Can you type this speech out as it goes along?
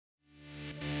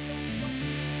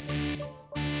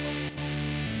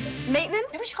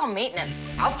we should call maintenance.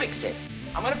 I'll fix it.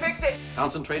 I'm gonna fix it.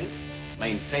 Concentrate it,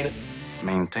 maintain it.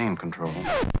 Maintain control.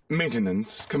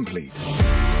 Maintenance complete.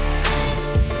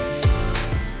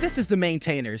 This is The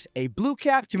Maintainers, a Blue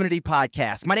Cap community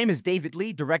podcast. My name is David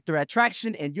Lee, Director at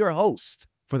Traction, and your host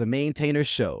for The Maintainers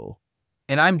Show.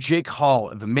 And I'm Jake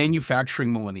Hall, the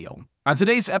Manufacturing Millennial. On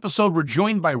today's episode, we're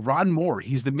joined by Ron Moore.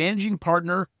 He's the managing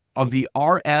partner of the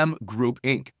RM Group,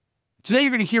 Inc. Today,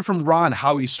 you're going to hear from Ron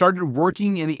how he started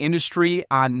working in the industry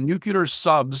on nuclear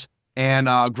subs and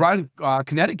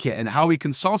Connecticut, and how he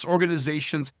consults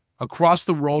organizations across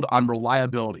the world on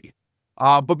reliability.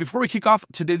 But before we kick off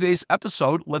today's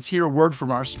episode, let's hear a word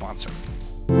from our sponsor.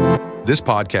 This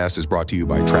podcast is brought to you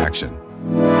by Traction.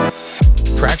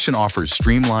 Traction offers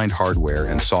streamlined hardware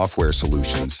and software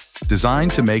solutions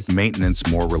designed to make maintenance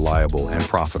more reliable and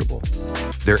profitable.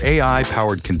 Their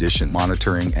AI-powered condition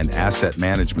monitoring and asset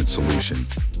management solution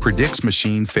predicts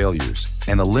machine failures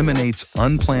and eliminates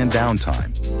unplanned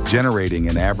downtime, generating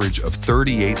an average of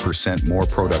 38% more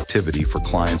productivity for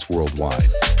clients worldwide.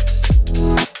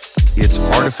 It's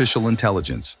artificial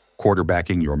intelligence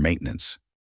quarterbacking your maintenance.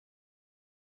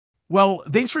 Well,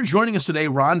 thanks for joining us today,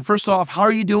 Ron. First off, how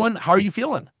are you doing? How are you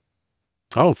feeling?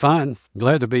 Oh, fine.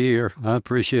 Glad to be here. I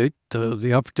appreciate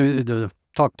the opportunity to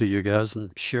talk to you guys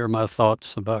and share my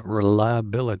thoughts about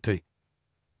reliability.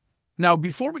 Now,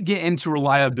 before we get into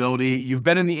reliability, you've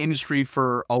been in the industry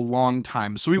for a long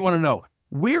time. So we want to know,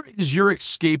 where is your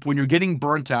escape when you're getting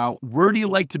burnt out? Where do you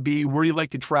like to be? Where do you like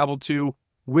to travel to?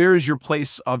 Where is your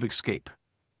place of escape?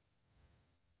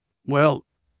 Well,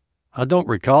 I don't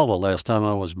recall the last time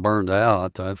I was burned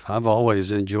out. I've always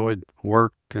enjoyed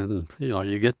work, and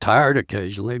you get tired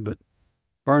occasionally, but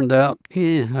burned out,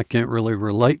 I can't really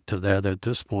relate to that at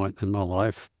this point in my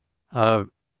life.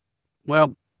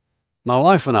 Well, my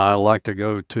wife and I like to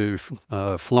go to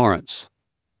Florence,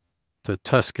 to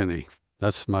Tuscany.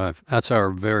 That's our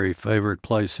very favorite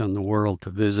place in the world to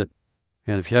visit.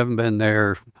 And if you haven't been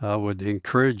there, I would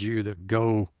encourage you to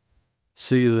go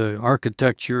see the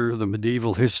architecture, the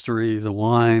medieval history, the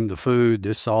wine, the food.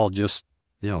 It's all just,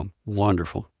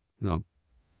 wonderful.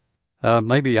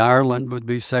 Maybe Ireland would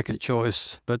be second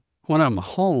choice. But when I'm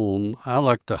home, I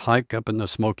like to hike up in the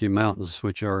Smoky Mountains,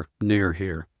 which are near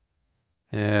here.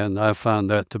 And I find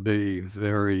that to be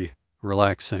very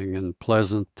relaxing and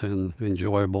pleasant and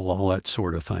enjoyable, all that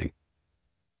sort of thing.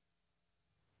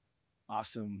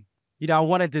 Awesome. I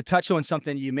wanted to touch on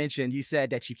something you mentioned. You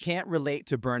said that you can't relate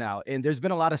to burnout. And there's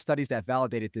been a lot of studies that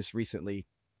validated this recently.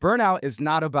 Burnout is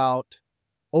not about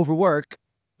overwork,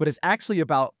 but it's actually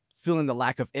about feeling the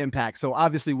lack of impact. So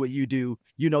obviously what you do,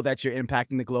 that you're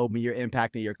impacting the globe and you're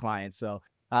impacting your clients. So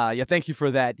thank you for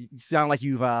that. You sound like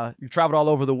you've traveled all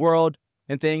over the world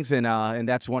and things, and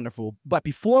that's wonderful. But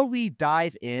before we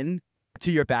dive in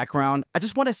to your background, I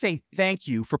just want to say thank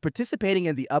you for participating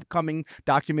in the upcoming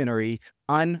documentary,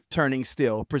 Turning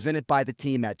Still, presented by the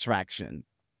team at Traction.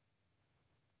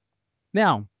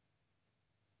 Now,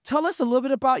 tell us a little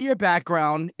bit about your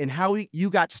background and how you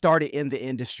got started in the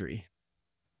industry.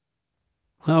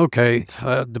 Okay.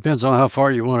 Depends on how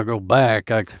far you want to go back.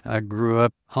 I grew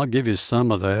up, I'll give you some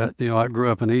of that. I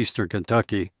grew up in Eastern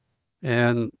Kentucky,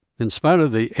 and in spite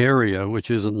of the area,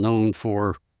 which isn't known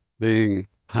for being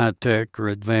high-tech or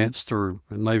advanced or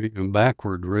maybe even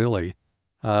backward, really,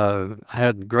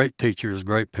 had great teachers,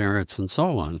 great parents, and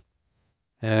so on.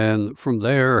 And from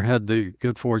there, had the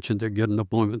good fortune to get an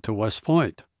appointment to West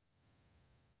Point.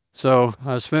 So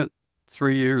I spent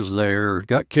 3 years there,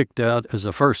 got kicked out as a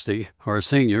firstie or a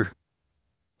senior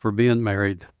for being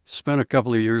married, spent a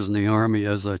couple of years in the Army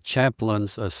as a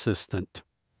chaplain's assistant,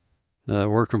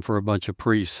 working for a bunch of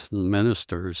priests and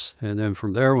ministers. And then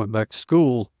from there, went back to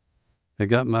school. I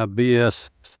got my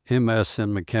BS, MS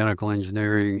in mechanical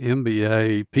engineering,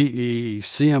 MBA, PE,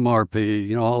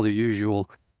 CMRP, all the usual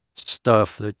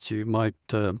stuff that you might,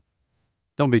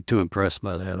 don't be too impressed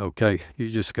by that, okay? You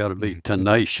just got to be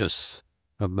tenacious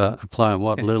about applying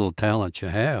what little talent you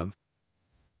have.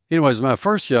 Anyways, my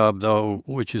first job, though,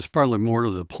 which is probably more to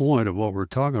the point of what we're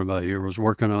talking about here, was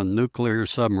working on nuclear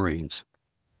submarines.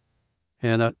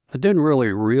 And I didn't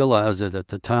really realize it at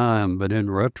the time, but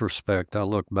in retrospect, I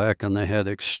look back and they had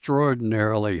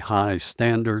extraordinarily high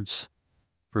standards,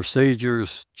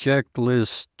 procedures,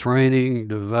 checklists, training,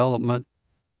 development,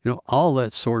 all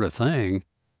that sort of thing.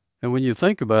 And when you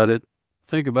think about it,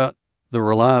 think about the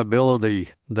reliability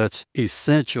that's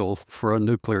essential for a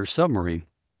nuclear submarine.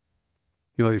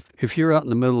 If you're out in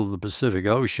the middle of the Pacific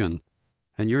Ocean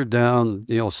and you're down,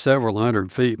 several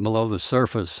hundred feet below the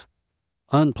surface,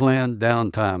 unplanned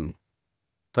downtime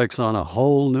takes on a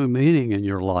whole new meaning in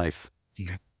your life.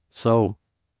 So,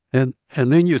 and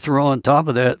then you throw on top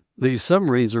of that these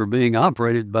submarines are being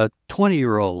operated by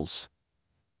 20-year-olds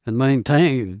and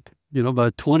maintained, by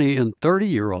 20 and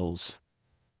 30-year-olds.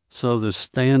 So the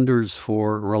standards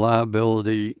for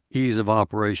reliability, ease of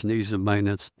operation, ease of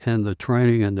maintenance, and the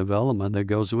training and development that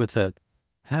goes with that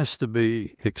has to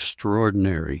be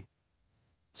extraordinary.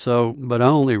 So, but I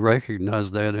only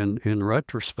recognize that in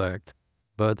retrospect,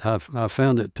 but I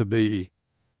found it to be,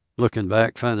 looking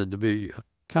back, found it to be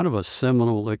kind of a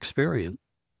seminal experience.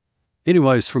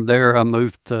 Anyways, from there, I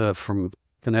moved from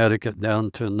Connecticut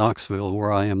down to Knoxville,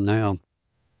 where I am now.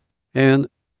 And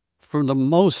for the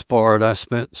most part, I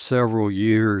spent several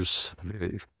years,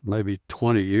 maybe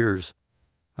 20 years,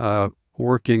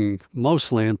 working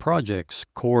mostly in projects,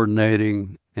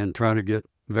 coordinating and trying to get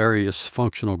various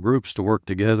functional groups to work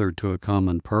together to a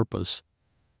common purpose.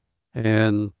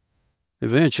 And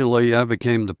eventually, I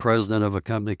became the president of a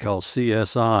company called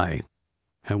CSI,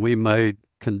 and we made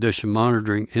condition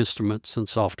monitoring instruments and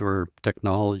software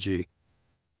technology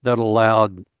that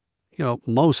allowed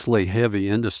mostly heavy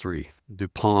industry,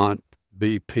 DuPont,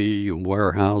 BP,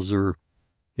 Weyerhaeuser,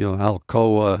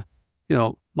 Alcoa,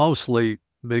 mostly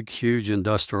big, huge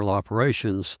industrial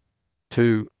operations,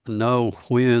 to know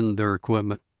when their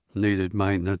equipment needed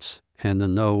maintenance and to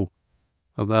know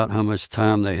about how much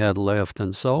time they had left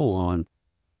and so on.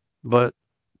 But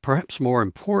perhaps more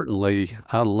importantly,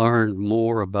 I learned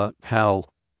more about how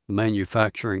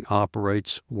manufacturing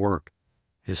operates work.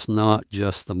 It's not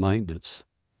just the maintenance.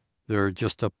 There are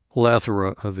just a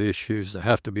plethora of issues that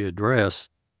have to be addressed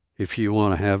if you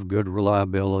want to have good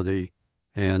reliability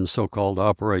and so-called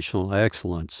operational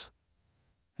excellence.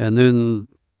 And then,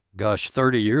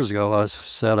 30 years ago, I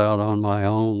set out on my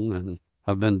own, and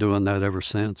I've been doing that ever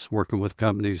since, working with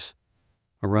companies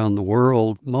around the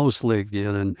world, mostly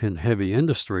again in heavy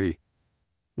industry,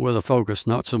 with a focus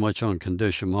not so much on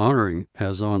condition monitoring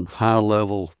as on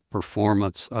high-level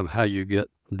performance of how you get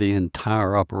the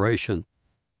entire operation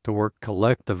to work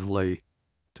collectively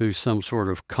to some sort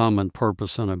of common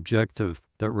purpose and objective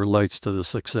that relates to the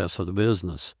success of the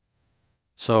business.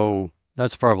 So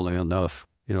that's probably enough,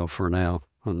 for now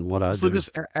on what I do. So just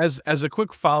as a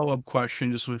quick follow-up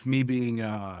question, just with me being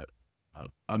a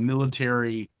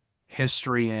military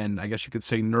history and I guess you could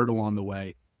say nerd along the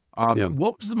way,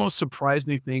 what was the most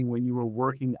surprising thing when you were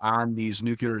working on these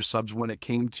nuclear subs when it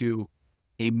came to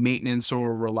a maintenance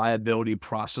or reliability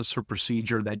process or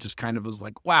procedure that just kind of was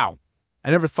like, wow, I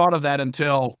never thought of that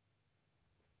until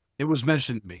it was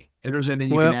mentioned to me? If there's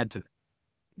anything you can add to that.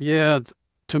 Yeah,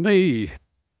 to me,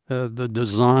 the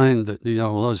design, that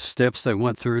those steps they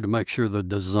went through to make sure the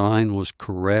design was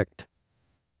correct,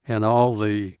 and all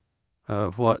the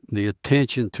the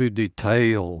attention to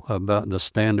detail about the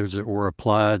standards that were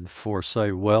applied for,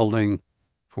 say, welding,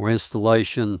 for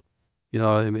installation.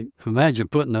 Imagine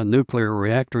putting a nuclear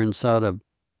reactor inside a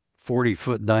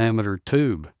 40-foot diameter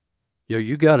tube.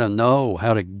 You got to know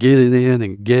how to get it in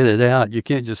and get it out. You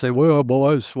can't just say, well,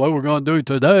 boys, what we're going to do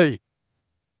today.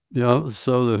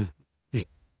 So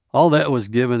all that was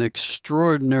given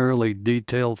extraordinarily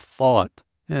detailed thought.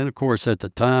 And of course, at the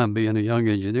time, being a young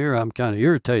engineer, I'm kind of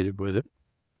irritated with it.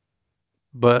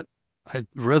 But I'd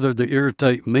rather to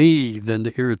irritate me than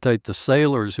to irritate the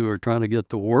sailors who are trying to get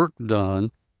the work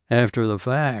done after the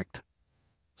fact.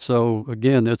 So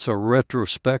again, it's a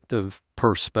retrospective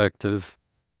perspective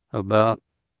about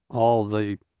all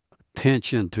the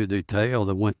attention to detail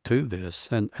that went to this.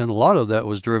 And a lot of that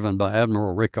was driven by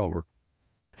Admiral Rickover.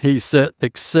 He set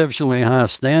exceptionally high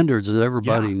standards that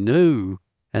everybody knew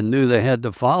and knew they had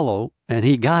to follow, and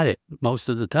he got it most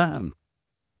of the time.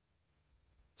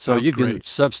 So you can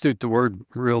substitute the word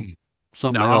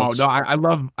something else. No, I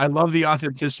love the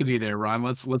authenticity there, Ron.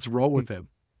 Let's roll with him.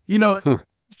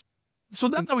 So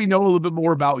now that we know a little bit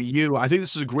more about you, I think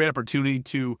this is a great opportunity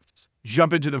to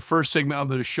jump into the first segment of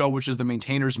the show, which is the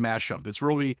Maintainers Mashup. It's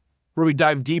where we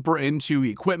dive deeper into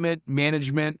equipment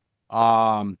management,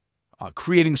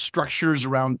 creating structures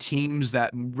around teams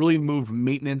that really move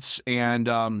maintenance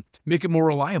and make it more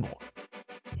reliable.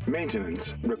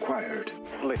 Maintenance required.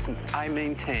 Listen, I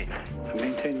maintain. I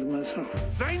maintain myself.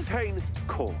 Maintain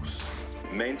course.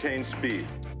 Maintain speed.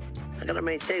 I gotta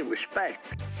maintain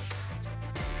respect.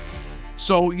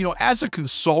 So, as a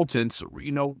consultant,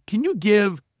 can you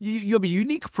give you have a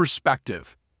unique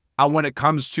perspective on when it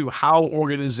comes to how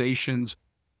organizations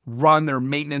run their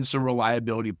maintenance and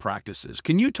reliability practices?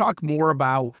 Can you talk more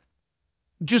about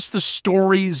just the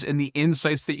stories and the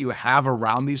insights that you have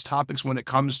around these topics when it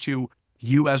comes to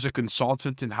you as a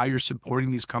consultant and how you're supporting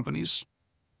these companies?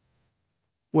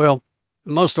 Well,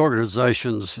 most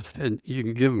organizations, and you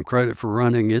can give them credit for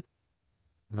running it,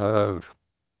 a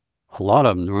lot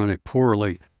of them run it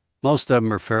poorly. Most of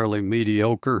them are fairly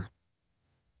mediocre,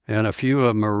 and a few of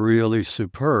them are really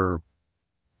superb.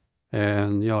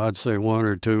 And, I'd say 1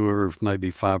 or 2 or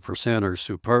maybe 5% are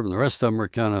superb, and the rest of them are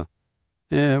kind of,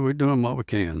 yeah, we're doing what we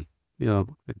can.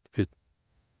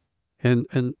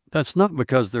 And that's not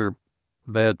because they're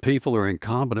bad people or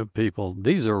incompetent people.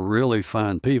 These are really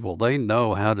fine people. They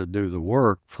know how to do the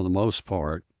work for the most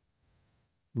part,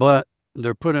 but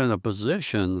they're put in a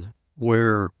position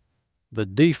where the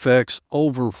defects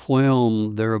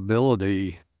overwhelm their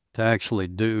ability to actually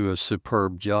do a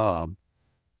superb job.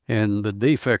 And the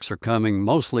defects are coming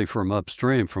mostly from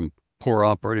upstream, from poor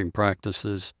operating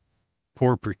practices,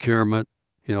 poor procurement,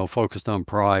 focused on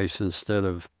price instead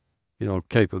of,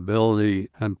 capability,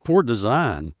 and poor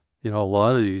design. A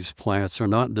lot of these plants are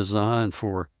not designed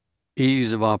for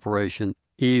ease of operation,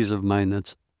 ease of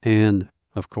maintenance, and,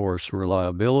 of course,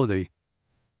 reliability.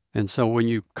 And so when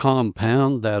you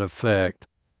compound that effect,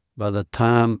 by the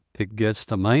time it gets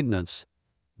to maintenance,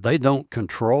 they don't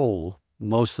control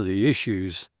most of the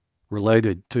issues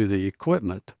related to the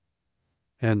equipment.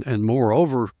 And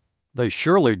moreover, they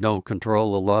surely don't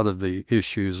control a lot of the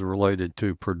issues related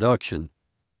to production,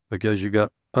 because you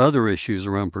got other issues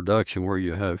around production where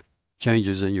you have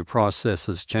changes in your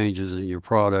processes, changes in your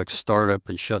products, startup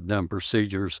and shutdown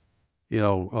procedures,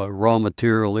 raw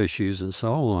material issues, and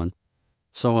so on.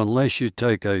 So unless you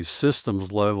take a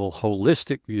systems level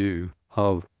holistic view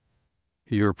of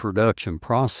your production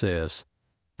process,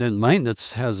 then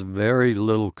maintenance has very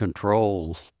little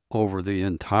control over the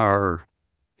entire,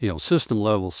 system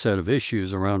level set of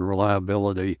issues around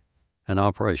reliability and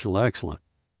operational excellence.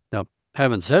 Now,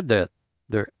 having said that,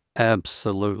 they're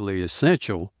absolutely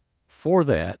essential for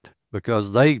that,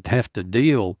 because they have to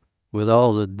deal with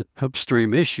all the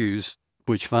upstream issues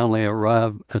which finally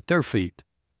arrive at their feet.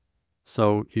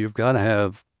 So you've got to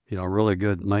have, really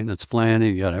good maintenance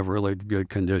planning, you got to have really good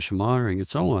condition monitoring and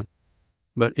so on.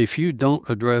 But if you don't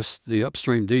address the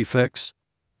upstream defects,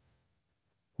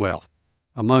 well,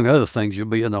 among other things, you'll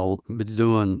be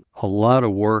doing a lot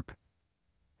of work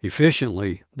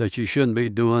efficiently that you shouldn't be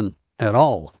doing at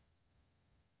all.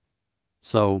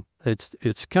 So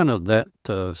it's kind of that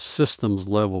systems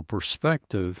level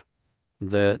perspective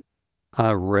that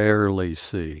I rarely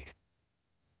see.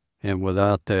 And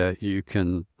without that, you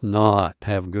can not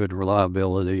have good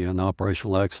reliability and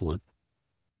operational excellence.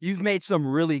 You've made some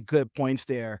really good points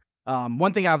there.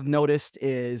 One thing I've noticed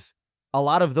is a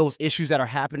lot of those issues that are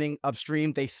happening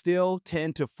upstream, they still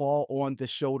tend to fall on the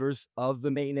shoulders of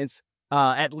the maintenance.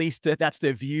 At least that's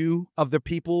the view of the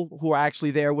people who are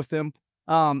actually there with them.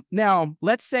 Now,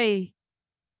 let's say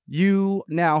you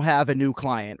now have a new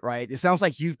client, right? It sounds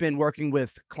like you've been working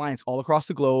with clients all across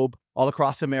the globe, all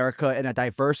across America, and a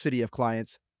diversity of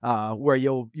clients where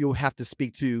you'll have to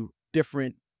speak to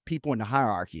different people in the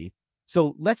hierarchy.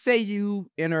 So let's say you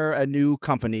enter a new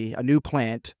company, a new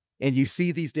plant, and you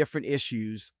see these different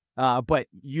issues, but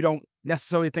you don't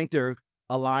necessarily think they're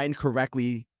aligned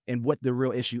correctly in what the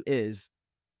real issue is.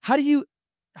 How do you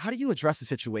address the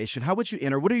situation? How would you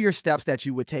enter? What are your steps that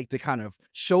you would take to kind of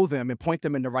show them and point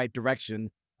them in the right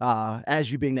direction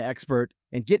as you being the expert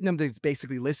and getting them to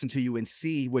basically listen to you and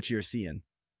see what you're seeing?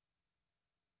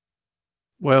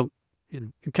 Well,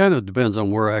 it kind of depends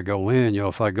on where I go in.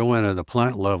 If I go in at the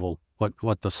plant level,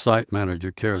 what the site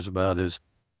manager cares about is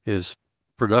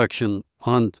production,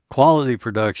 on quality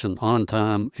production, on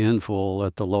time, in full,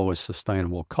 at the lowest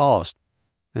sustainable cost.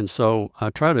 And so I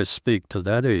try to speak to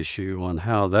that issue on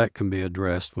how that can be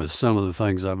addressed with some of the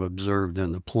things I've observed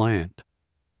in the plant.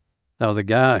 Now, the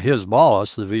guy, his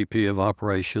boss, the VP of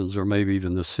operations, or maybe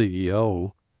even the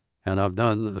CEO, and I've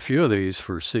done a few of these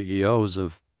for CEOs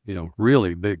of,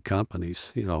 really big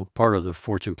companies, part of the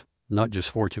Fortune, not just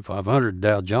Fortune 500,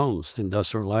 Dow Jones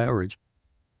Industrial Average.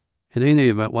 In any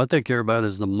event, what they care about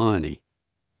is the money.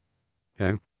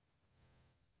 Okay.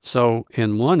 So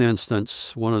in one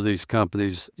instance, one of these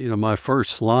companies, my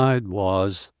first slide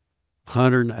was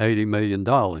 $180 million,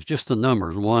 just the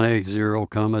numbers,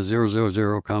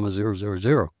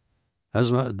 180,000,000,000.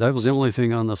 That was the only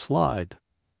thing on the slide.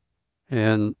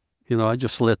 And, I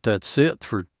just let that sit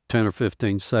for 10 or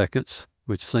 15 seconds,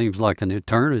 which seems like an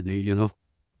eternity,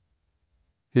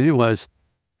 Anyways,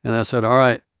 and I said, all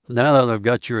right, now that I've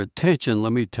got your attention,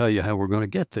 let me tell you how we're going to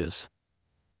get this.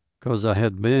 Because I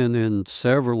had been in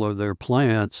several of their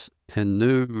plants and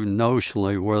knew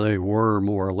notionally where they were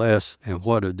more or less and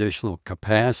what additional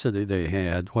capacity they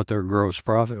had, what their gross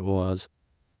profit was,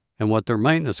 and what their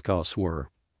maintenance costs were.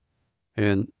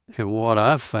 And what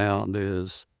I've found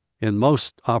is in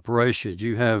most operations,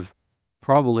 you have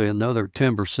probably another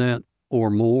 10% or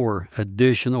more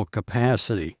additional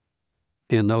capacity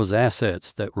in those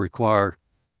assets that require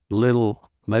little,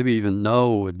 maybe even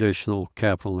no additional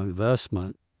capital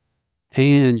investment,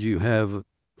 and you have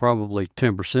probably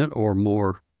 10% or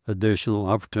more additional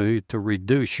opportunity to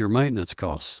reduce your maintenance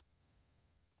costs.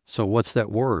 So what's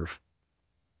that worth?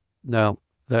 Now,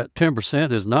 that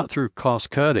 10% is not through cost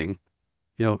cutting.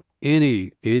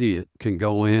 Any idiot can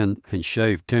go in and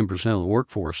shave 10% of the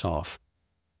workforce off.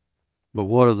 But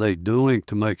what are they doing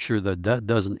to make sure that that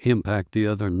doesn't impact the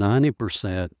other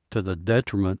 90% to the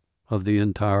detriment of the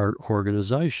entire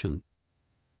organization?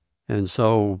 And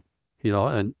so,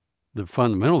 and the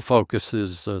fundamental focus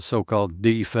is so-called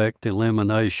defect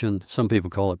elimination. Some people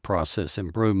call it process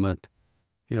improvement.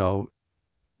 Doesn't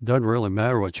really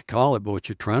matter what you call it, but what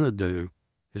you're trying to do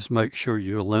is make sure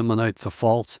you eliminate the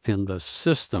faults in the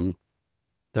system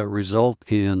that result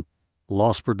in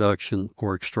lost production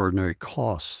or extraordinary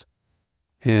costs.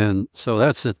 And so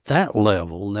that's at that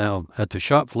level. Now, at the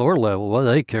shop floor level, what do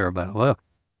they care about? Well,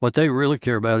 what they really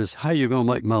care about is how you're going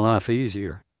to make my life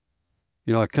easier.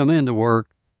 I come into work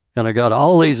and I got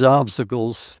all these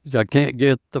obstacles. I can't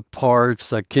get the parts.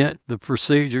 The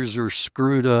procedures are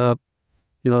screwed up.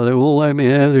 They won't let me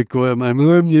have the equipment,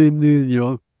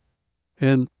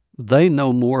 and they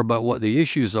know more about what the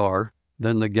issues are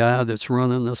than the guy that's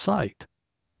running the site.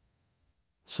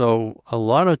 So a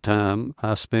lot of time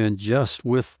I spend just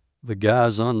with the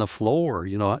guys on the floor.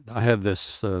 I have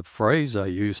this phrase I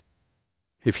use: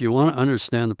 if you want to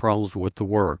understand the problems with the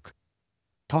work,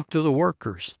 talk to the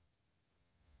workers.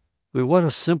 I mean, what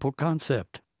a simple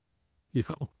concept,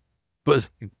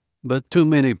 but too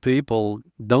many people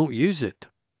don't use it.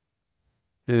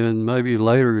 And maybe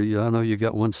later, I know you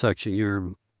got one section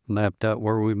you're mapped out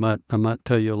where I might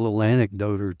tell you a little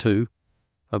anecdote or two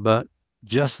about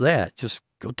just that. Just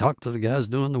go talk to the guys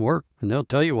doing the work and they'll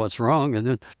tell you what's wrong.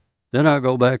 And then I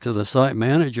go back to the site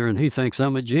manager and he thinks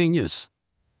I'm a genius.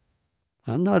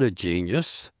 I'm not a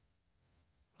genius.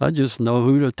 I just know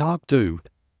who to talk to.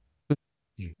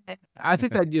 I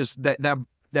think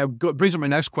that brings up my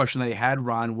next question that I had,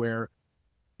 Ron, where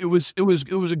it was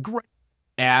a great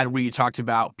ad where you talked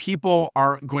about people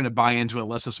aren't going to buy into it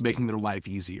unless it's making their life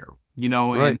easier,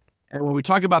 Right. And when we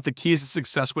talk about the keys to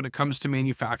success when it comes to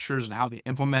manufacturers and how they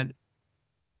implement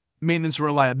maintenance and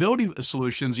reliability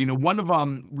solutions, one of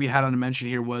them we had on a mention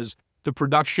here was the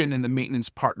production and the maintenance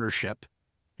partnership.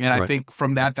 And I think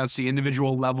from that's the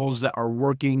individual levels that are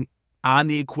working on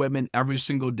the equipment every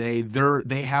single day.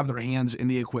 They have their hands in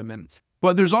the equipment,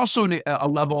 but there's also a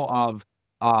level of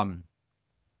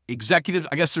executive.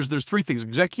 I guess there's three things: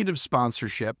 executive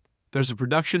sponsorship, there's a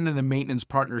production and a maintenance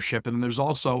partnership, and then there's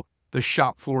also the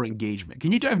shop floor engagement.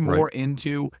 Can you dive more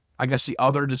into, I guess, the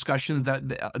other discussions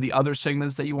the other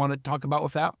segments that you want to talk about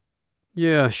with that?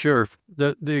 Yeah, sure.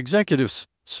 The executive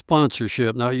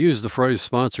sponsorship, now I use the phrase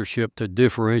sponsorship to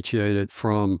differentiate it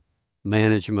from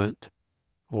management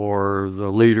or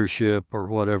the leadership or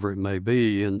whatever it may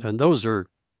be. And those are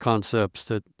concepts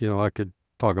that, I could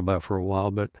talk about for a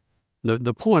while, but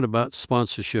the point about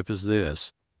sponsorship is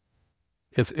this.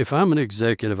 If I'm an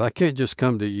executive, I can't just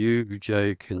come to you,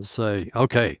 Jake, and say,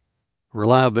 okay,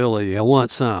 reliability, I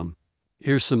want some.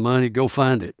 Here's some money, go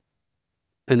find it.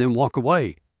 And then walk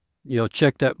away.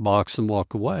 Check that box and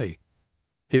walk away.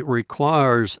 It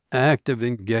requires active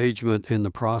engagement in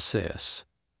the process.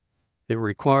 It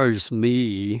requires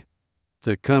me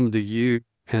to come to you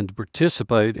and to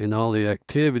participate in all the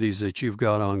activities that you've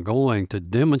got ongoing to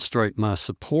demonstrate my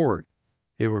support.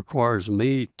 It requires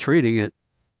me treating it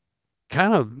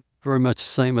kind of very much the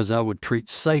same as I would treat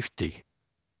safety,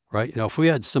 right? If we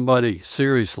had somebody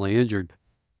seriously injured,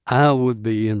 I would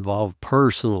be involved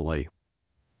personally.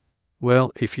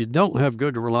 Well, if you don't have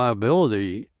good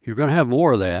reliability, you're going to have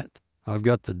more of that. I've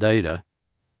got the data.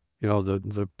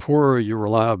 The poorer your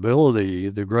reliability,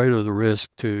 the greater the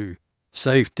risk to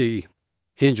safety,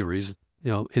 injuries,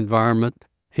 environment,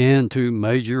 and to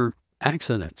major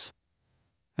accidents.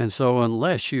 And so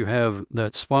unless you have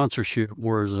that sponsorship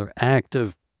where there's an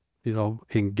active,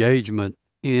 engagement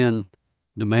in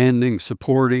demanding,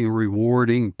 supporting,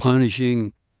 rewarding,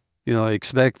 punishing,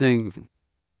 expecting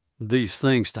these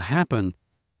things to happen,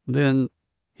 then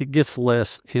it gets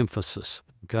less emphasis,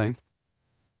 okay?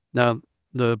 Now,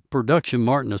 the production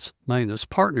maintenance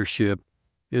partnership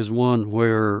is one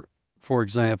where, for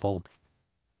example,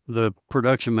 the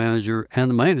production manager and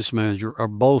the maintenance manager are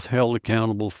both held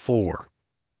accountable for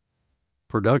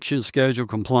production schedule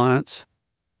compliance,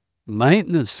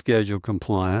 maintenance schedule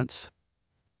compliance,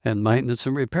 and maintenance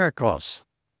and repair costs.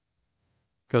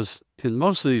 Because in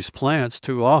most of these plants,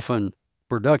 too often,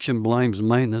 production blames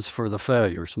maintenance for the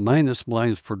failures. Maintenance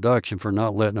blames production for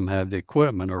not letting them have the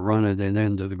equipment or running it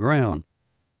into the ground.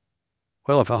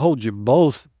 Well, if I hold you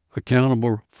both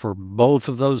accountable for both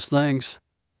of those things,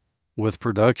 with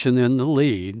production in the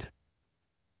lead,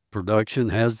 production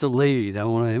has the lead, I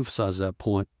want to emphasize that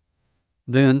point,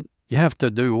 then you have to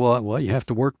do what? Well, you have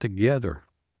to work together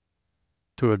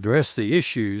to address the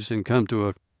issues and come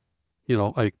to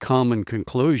a common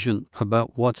conclusion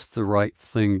about what's the right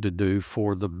thing to do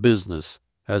for the business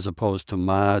as opposed to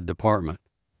my department.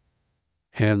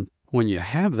 And when you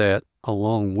have that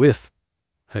along with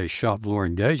a shop floor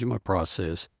engagement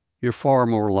process, you're far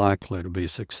more likely to be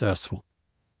successful.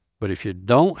 But if you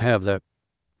don't have that,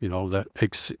 that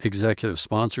executive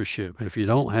sponsorship, if you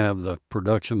don't have the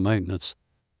production maintenance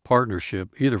partnership,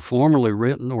 either formally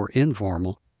written or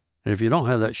informal, and if you don't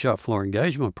have that shop floor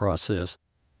engagement process,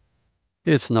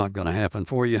 it's not going to happen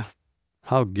for you.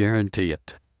 I'll guarantee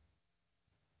it.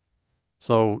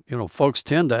 So, folks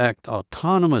tend to act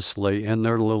autonomously in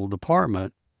their little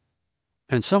department,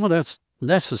 and some of that's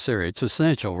necessary. It's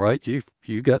essential, right?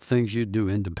 You got things you do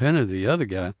independent of the other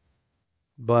guy.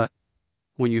 But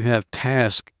when you have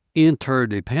task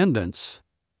interdependence,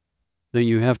 then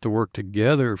you have to work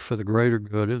together for the greater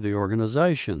good of the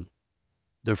organization,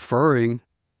 deferring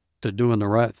to doing the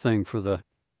right thing for the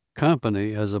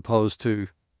company as opposed to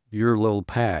your little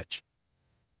patch.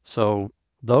 So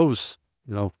those,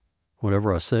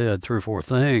 whatever I said, 3 or 4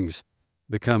 things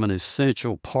become an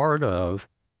essential part of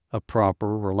a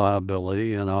proper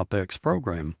reliability and OpEx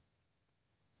program.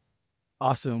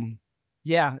 Awesome.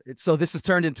 Yeah. So this has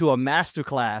turned into a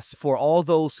masterclass for all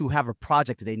those who have a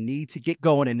project that they need to get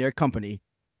going in their company.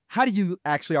 How do you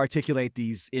actually articulate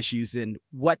these issues and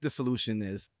what the solution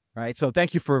is? Right. So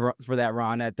thank you for that,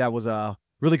 Ron. That was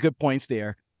really good points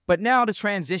there. But now to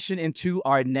transition into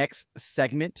our next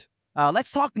segment,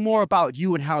 let's talk more about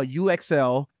you and how you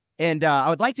excel. And I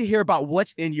would like to hear about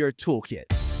what's in your toolkit.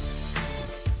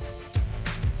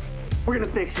 We're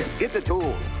gonna fix it. Get the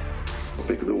tool.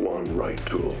 Pick the one right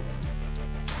tool.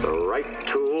 The right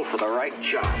tool for the right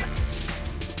job.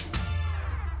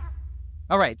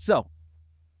 All right. So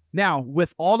now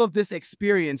with all of this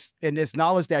experience and this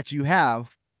knowledge that you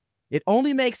have, it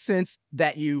only makes sense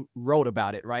that you wrote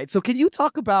about it, right? So can you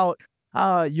talk about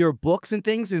your books and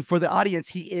things? And for the audience,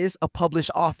 he is a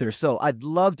published author. So I'd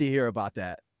love to hear about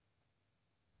that.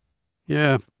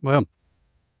 Yeah, well,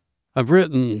 I've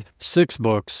written 6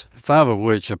 books, 5 of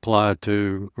which apply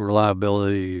to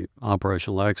reliability,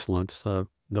 operational excellence. The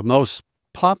most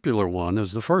popular one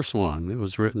is the first one. It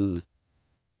was written,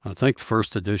 I think the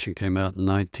first edition came out in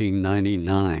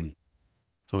 1999.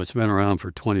 So it's been around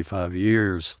for 25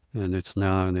 years, and it's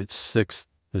now in its 6th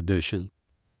edition.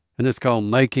 And it's called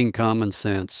Making Common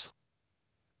Sense,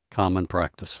 Common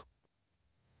Practice.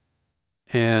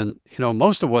 And,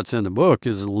 most of what's in the book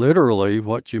is literally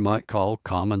what you might call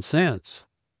common sense.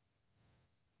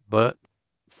 But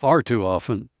far too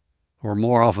often, or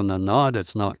more often than not,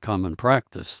 it's not common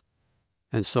practice.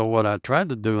 And so what I tried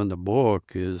to do in the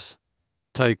book is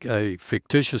take a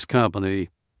fictitious company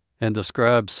and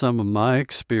describe some of my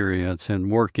experience in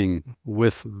working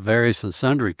with various and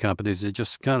sundry companies and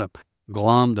just kind of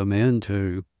glommed them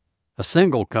into a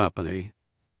single company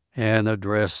and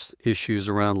address issues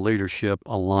around leadership,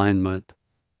 alignment,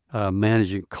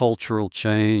 managing cultural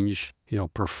change,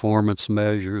 performance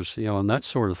measures, and that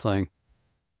sort of thing.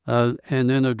 And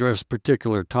then address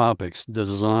particular topics,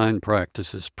 design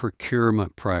practices,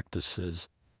 procurement practices,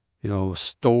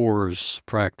 stores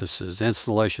practices,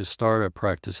 installation startup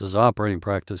practices, operating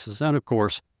practices, and of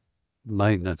course,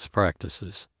 maintenance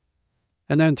practices.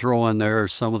 And then throw in there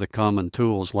some of the common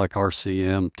tools like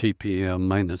RCM, TPM,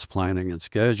 maintenance planning, and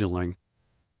scheduling,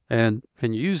 and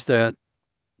use that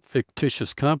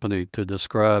fictitious company to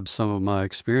describe some of my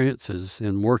experiences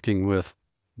in working with,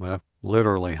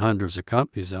 literally hundreds of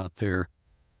companies out there,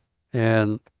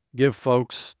 and give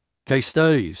folks case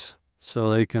studies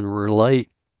so they can relate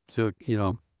to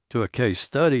a case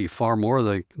study far more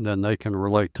than they can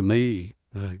relate to me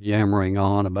yammering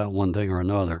on about one thing or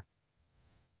another.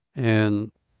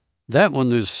 And that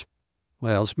one is,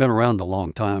 it's been around a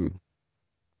long time.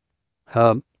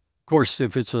 Of course,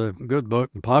 if it's a good book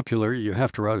and popular, you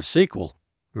have to write a sequel,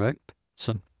 right?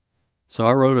 So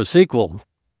I wrote a sequel.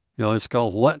 It's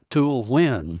called What Tool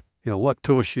When? What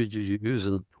tool should you use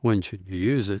and when should you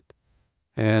use it?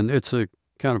 And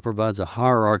kind of provides a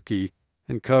hierarchy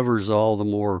and covers all the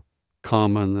more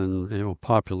common and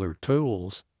popular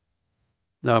tools.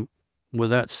 Now, with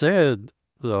that said,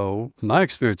 though, my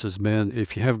experience has been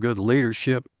if you have good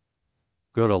leadership,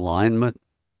 good alignment,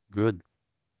 good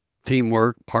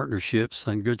teamwork, partnerships,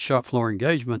 and good shop floor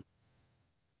engagement,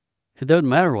 it doesn't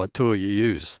matter what tool you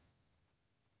use.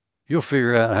 You'll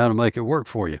figure out how to make it work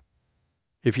for you.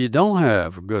 If you don't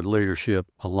have good leadership,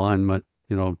 alignment,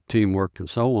 teamwork and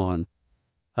so on.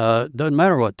 Doesn't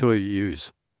matter what tool you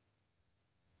use.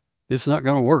 It's not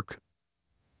going to work.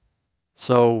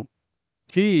 So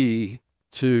key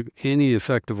to any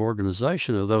effective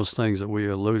organization are those things that we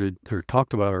alluded or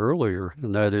talked about earlier,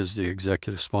 and that is the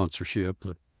executive sponsorship,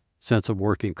 the sense of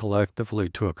working collectively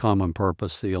to a common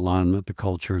purpose, the alignment, the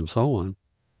culture, and so on.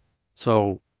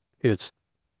 So it's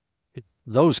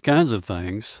those kinds of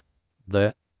things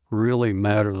that really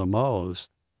matter the most.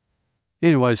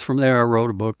 Anyways, from there I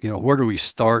wrote a book, where do we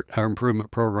start our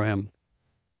improvement program?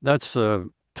 That's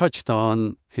touched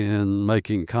on in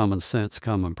making common sense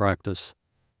common practice.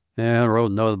 And I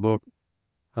wrote another book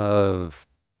of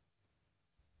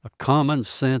a common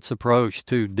sense approach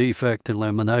to defect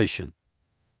elimination.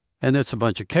 And it's a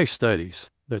bunch of case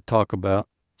studies that talk about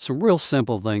some real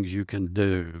simple things you can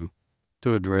do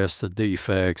to address the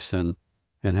defects and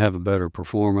have a better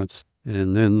performance.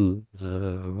 And then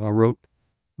I wrote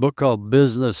a book called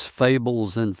Business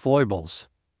Fables and Foibles.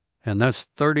 And that's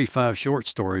 35 short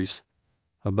stories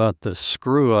about the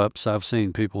screw-ups I've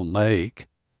seen people make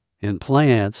in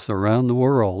plants around the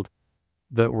world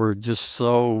that were just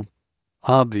so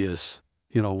obvious.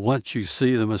 Once you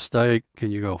see the mistake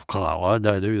and you go, oh, why did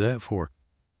I do that for?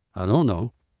 I don't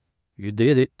know. You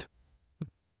did it.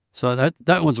 So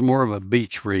that one's more of a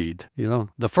beach read.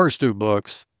 The first two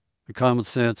books, the common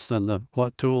sense and the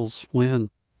what tools when,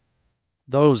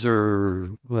 those are,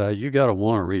 well, you got to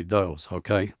want to read those,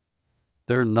 okay?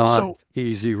 They're not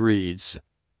easy reads.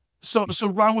 So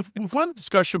Ron, with one of the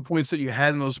discussion points that you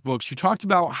had in those books, you talked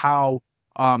about how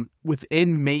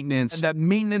within maintenance, that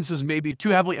maintenance is maybe too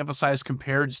heavily emphasized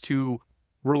compared to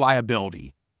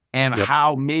reliability, and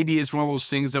how maybe it's one of those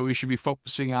things that we should be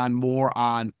focusing on more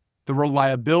on the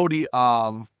reliability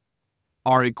of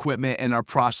our equipment and our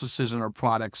processes and our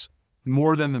products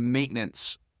more than the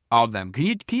maintenance of them. Can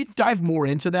you dive more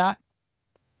into that?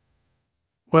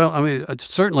 Well, I mean,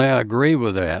 certainly I agree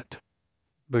with that,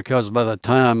 because by the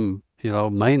time,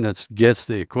 maintenance gets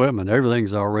the equipment,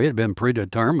 everything's already been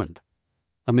predetermined.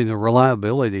 I mean, the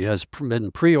reliability has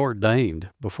been preordained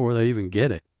before they even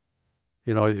get it.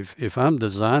 If I'm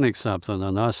designing something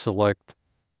and I select,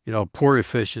 poor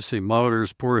efficiency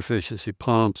motors, poor efficiency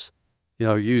pumps,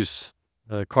 use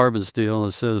carbon steel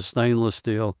instead of stainless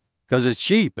steel because it's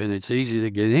cheap and it's easy to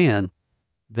get in,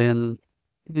 then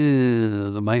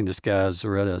the maintenance guys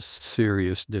are at a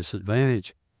serious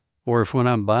disadvantage. Or if when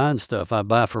I'm buying stuff, I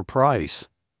buy for price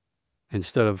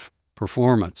instead of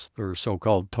performance or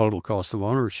so-called total cost of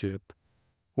ownership.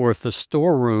 Or if the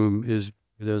storeroom is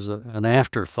an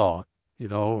afterthought,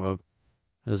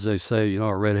 as they say,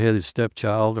 a redheaded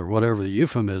stepchild or whatever the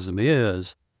euphemism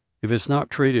is, if it's not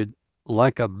treated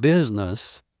like a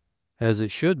business as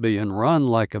it should be and run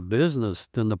like a business,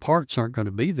 then the parts aren't going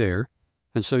to be there.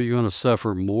 And so you're going to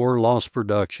suffer more lost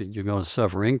production. You're going to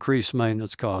suffer increased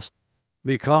maintenance costs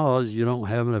because you don't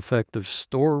have an effective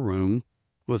storeroom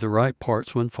with the right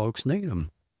parts when folks need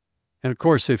them. And of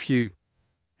course, if you,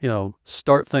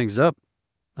 start things up,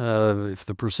 if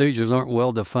the procedures aren't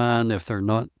well defined, if they're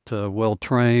not well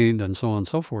trained and so on and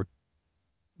so forth,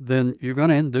 then you're going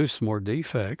to induce more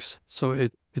defects. So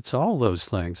it's all those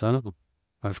things.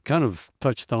 I've kind of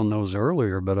touched on those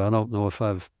earlier, but I don't know if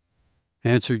I've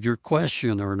answered your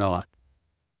question or not.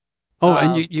 Oh,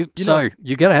 and you got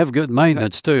to have good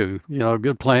maintenance too.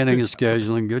 Good planning and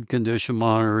scheduling, good condition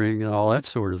monitoring, and all that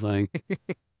sort of thing.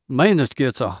 Maintenance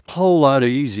gets a whole lot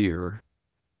easier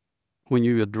when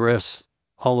you address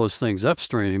all those things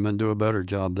upstream and do a better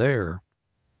job there.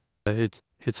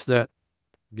 It's that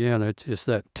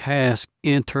task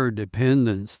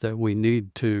interdependence that we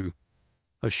need to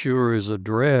assure is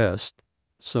addressed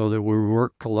so that we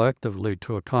work collectively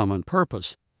to a common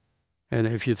purpose. And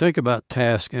if you think about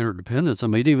task interdependence, I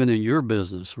mean, even in your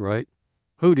business, right?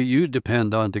 Who do you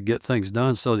depend on to get things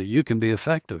done so that you can be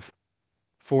effective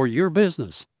for your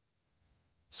business?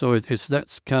 So it's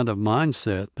that kind of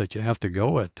mindset that you have to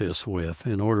go at this with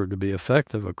in order to be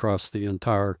effective across the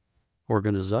entire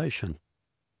organization.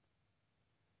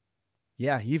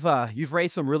 Yeah, you've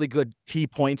raised some really good key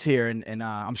points here, and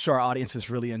I'm sure our audience is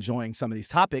really enjoying some of these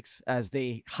topics as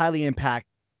they highly impact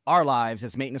our lives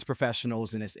as maintenance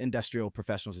professionals and as industrial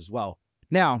professionals as well.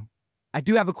 Now, I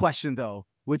do have a question though.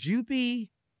 Would you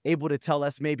be able to tell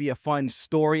us maybe a fun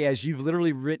story, as you've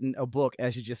literally written a book,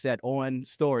 as you just said, on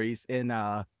stories in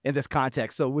this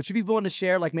context? So would you be willing to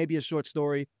share like maybe a short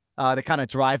story to kind of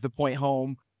drive the point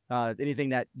home? Anything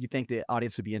that you think the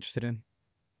audience would be interested in?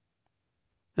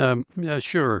 Yeah,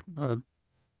 sure.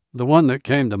 The one that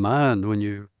came to mind when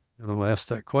you asked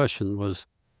that question was,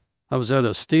 I was at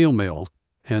a steel mill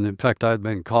And in fact, I'd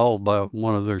been called by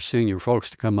one of their senior folks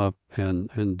to come up and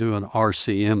do an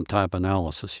RCM type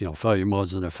analysis, failure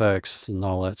modes and effects and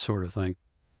all that sort of thing.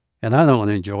 And I don't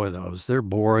enjoy those. They're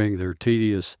boring, they're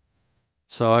tedious.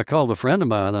 So I called a friend of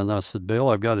mine and I said, Bill,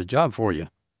 I've got a job for you,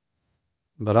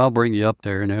 but I'll bring you up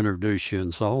there and introduce you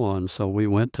and so on. So we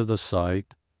went to the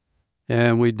site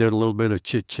and we did a little bit of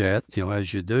chit chat,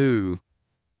 as you do.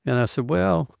 And I said,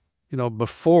 well,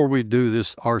 before we do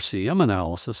this RCM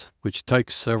analysis, which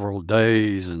takes several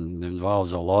days and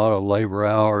involves a lot of labor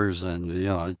hours, and,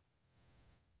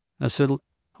 I said,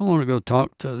 I want to go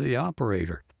talk to the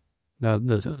operator. Now,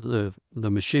 the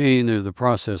machine or the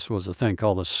process was a thing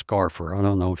called a scarfer. I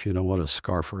don't know if you know what a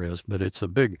scarfer is, but it's a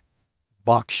big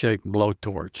box-shaped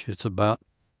blowtorch. It's about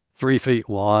 3 feet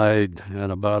wide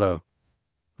and about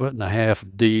 1.5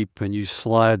 feet deep, and you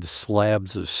slide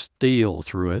slabs of steel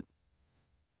through it.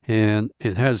 And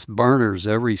it has burners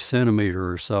every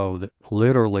centimeter or so that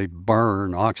literally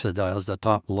oxidize the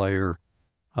top layer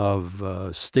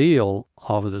of steel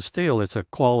off of the steel. It's a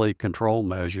quality control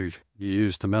measure you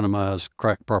use to minimize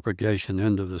crack propagation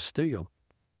into the steel.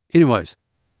 Anyways,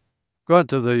 go out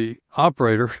to the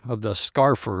operator of the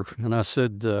scarfer, and I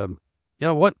said,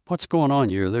 what's going on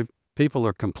here? People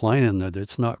are complaining that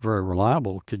it's not very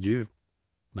reliable. Could you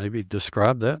maybe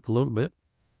describe that a little bit?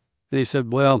 And he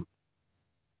said, well,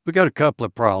 we got a couple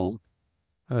of problems.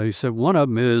 He said one of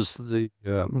them is the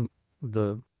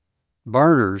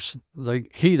burners, they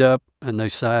heat up and they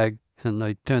sag and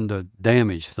they tend to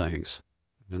damage things.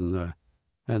 And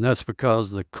that's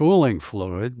because the cooling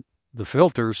fluid, the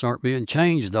filters aren't being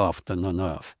changed often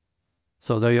enough.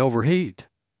 So they overheat.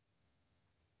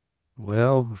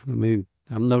 Well, I mean,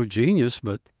 I'm no genius,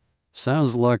 but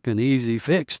sounds like an easy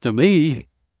fix to me.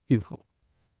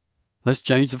 Let's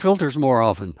change the filters more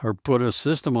often, or put a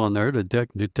system on there to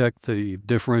detect the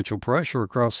differential pressure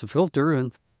across the filter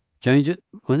and change it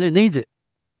when it needs it.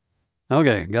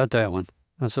 Okay, got that one.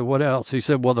 I said, what else? He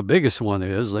said, well, the biggest one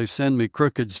is they send me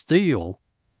crooked steel,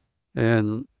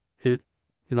 and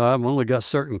I've only got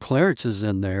certain clearances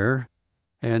in there,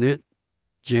 and it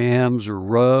jams or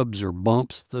rubs or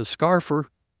bumps the scarfer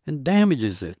and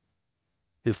damages it.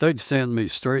 If they'd send me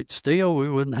straight steel, we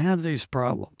wouldn't have these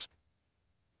problems.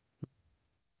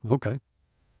 Okay.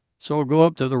 So I'll go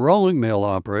up to the rolling mill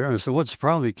operator and I said, what's the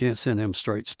problem? You can't send him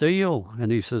straight steel.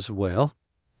 And he says, well,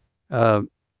 I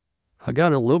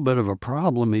got a little bit of a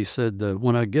problem. He said,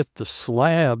 when I get the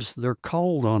slabs, they're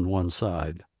cold on one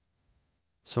side.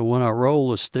 So when I roll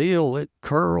the steel, it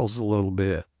curls a little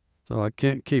bit. So I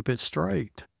can't keep it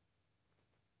straight.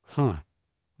 Huh.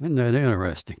 Isn't that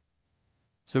interesting?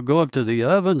 So go up to the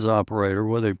ovens operator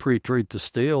where they pre-treat the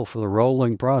steel for the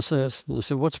rolling process. And I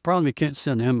said, what's the problem? You can't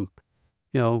send him,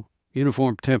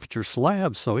 uniform temperature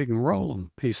slabs so he can roll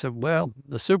them. He said, well,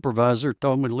 the supervisor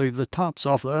told me to leave the tops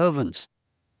off the ovens.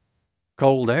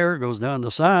 Cold air goes down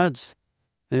the sides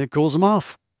and it cools them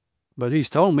off. But he's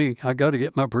told me I got to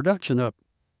get my production up.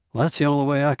 Well, that's the only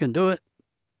way I can do it.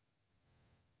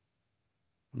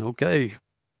 Okay.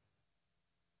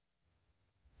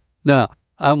 Now,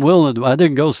 I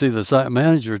didn't go see the site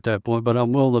manager at that point, but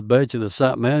I'm willing to bet you the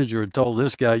site manager had told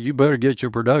this guy, you better get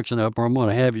your production up or I'm going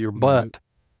to have your butt.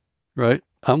 Right?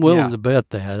 I'm willing to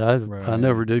bet that. I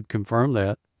never did confirm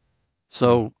that.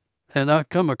 So, and I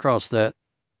come across that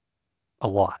a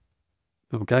lot.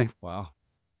 Okay? Wow.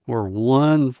 Where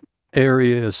one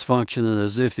area is functioning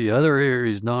as if the other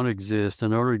areas don't exist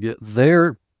in order to get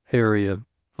their area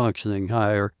functioning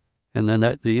higher. And then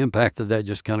the impact of that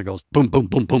just kind of goes boom, boom,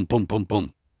 boom, boom, boom, boom,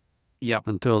 boom. Yep.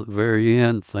 Until at the very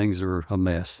end, things are a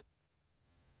mess.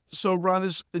 So, Ron,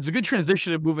 it's a good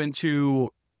transition to move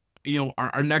into,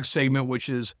 our next segment, which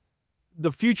is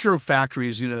the future of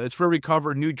factories. It's where we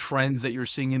cover new trends that you're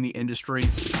seeing in the industry.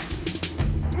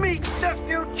 Meet the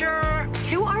future!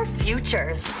 To our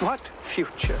futures. What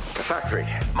future? The factory.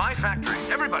 My factory.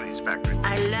 Everybody's factory.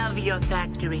 I love your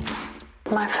factory.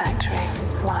 My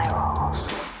factory, my rules.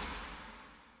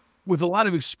 With a lot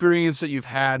of experience that you've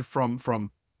had from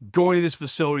going to these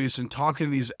facilities and talking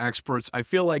to these experts, I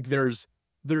feel like there's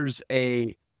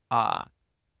a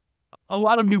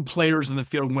lot of new players in the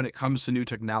field when it comes to new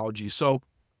technology. So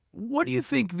what do you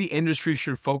think the industry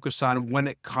should focus on when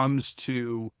it comes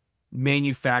to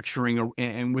manufacturing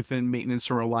and within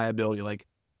maintenance or reliability? Like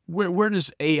where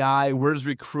does AI, where does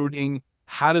recruiting,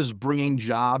 how does bringing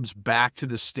jobs back to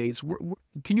the States?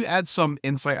 Can you add some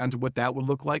insight onto what that would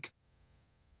look like?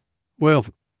 Well,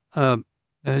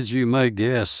 as you may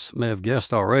have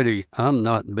guessed already, I'm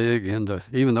not big into,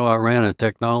 even though I ran a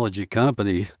technology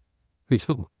company,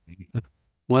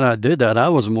 when I did that, I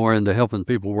was more into helping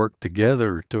people work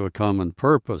together to a common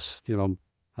purpose.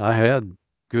 I had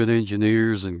good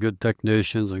engineers and good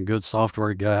technicians and good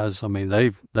software guys. I mean,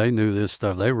 they knew this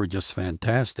stuff. They were just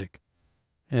fantastic.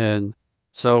 And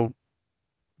so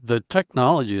the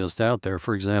technology that's out there,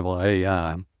 for example,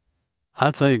 AI,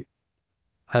 I think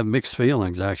I have mixed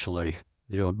feelings, actually,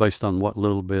 based on what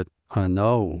little bit I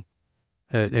know.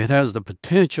 It has the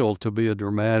potential to be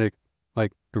dramatic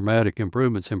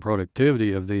improvements in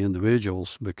productivity of the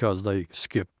individuals because they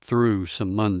skip through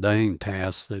some mundane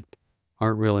tasks that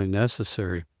aren't really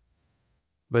necessary.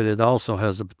 But it also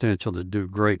has the potential to do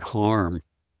great harm,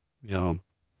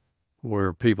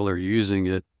 where people are using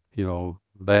it,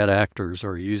 bad actors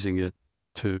are using it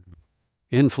to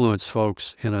influence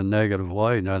folks in a negative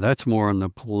way. Now, that's more on the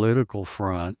political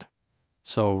front.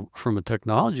 So from a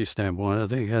technology standpoint, I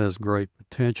think it has great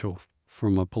potential.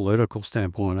 From a political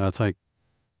standpoint, I think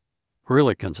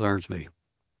really concerns me.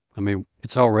 I mean,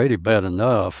 it's already bad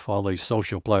enough, all these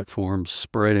social platforms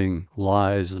spreading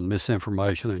lies and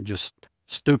misinformation and just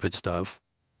stupid stuff.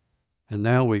 And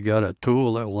now we got a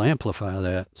tool that will amplify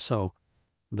that. So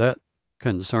that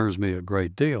concerns me a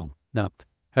great deal. Now,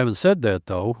 having said that,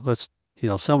 though,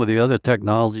 some of the other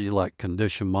technology like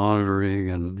condition monitoring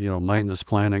and, maintenance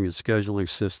planning and scheduling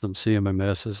systems,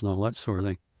 CMMSs and all that sort of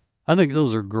thing, I think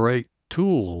those are great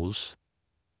tools.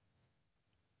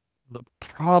 The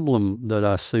problem that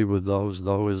I see with those,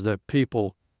 though, is that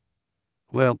people,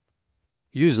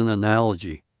 use an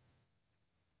analogy.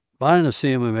 Buying a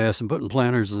CMMS and putting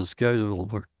planners and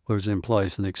schedulers in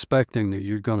place and expecting that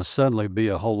you're going to suddenly be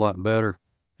a whole lot better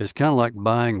is kind of like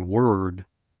buying Word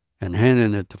and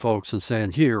handing it to folks and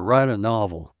saying, here, write a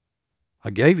novel. I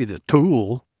gave you the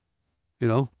tool,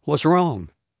 what's wrong?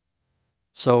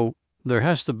 So there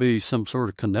has to be some sort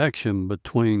of connection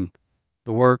between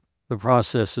the work, the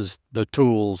processes, the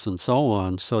tools, and so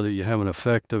on, so that you have an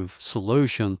effective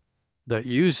solution that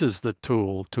uses the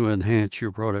tool to enhance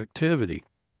your productivity,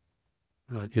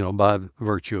 by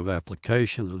virtue of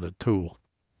application of the tool.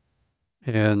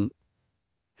 And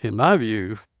in my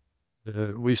view,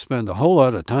 we spend a whole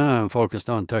lot of time focused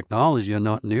on technology and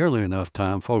not nearly enough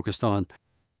time focused on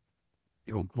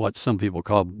what some people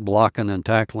call blocking and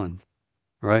tackling,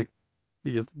 right?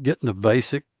 You're getting the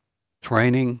basic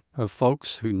training of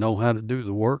folks who know how to do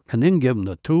the work and then give them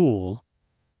the tool,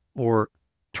 or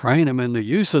train them in the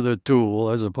use of the tool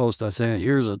as opposed to saying,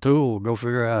 here's a tool, go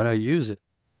figure out how to use it.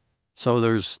 So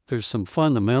there's some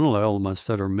fundamental elements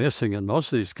that are missing in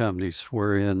most of these companies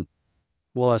wherein,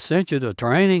 I sent you the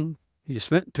training. You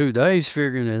spent 2 days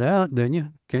figuring it out, didn't you?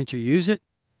 Can't you use it?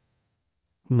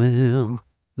 Well,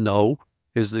 no,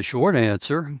 is the short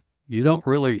answer. You don't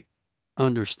really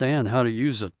understand how to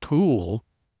use a tool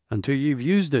until you've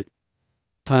used it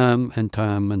time and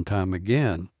time and time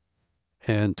again.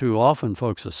 And too often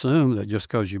folks assume that just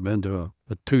because you've been to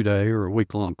a 2-day or a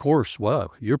week-long course,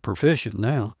 you're proficient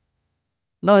now.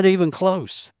 Not even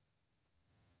close.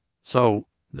 So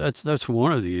that's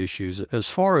one of the issues. As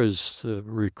far as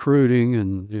recruiting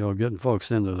and, getting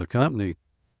folks into the company,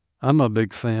 I'm a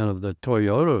big fan of the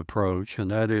Toyota approach,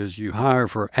 and that is you hire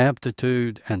for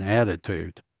aptitude and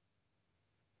attitude.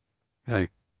 Okay?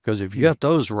 Because if you got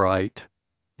those right,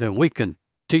 then we can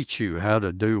teach you how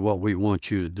to do what we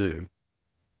want you to do.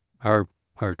 Our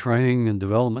training and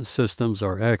development systems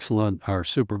are excellent. Our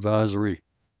supervisory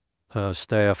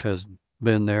staff has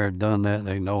been there and done that.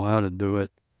 They know how to do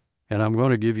it. And I'm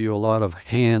going to give you a lot of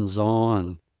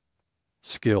hands-on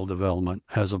skill development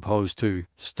as opposed to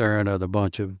staring at a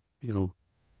bunch of,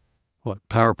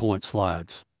 PowerPoint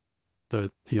slides.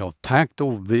 The,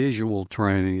 tactile visual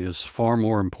training is far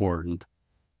more important,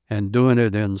 and doing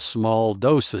it in small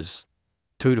doses,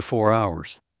 2 to 4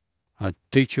 hours. I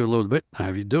teach you a little bit,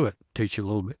 have you do it. Teach you a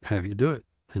little bit, have you do it,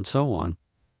 and so on.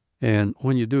 And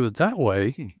when you do it that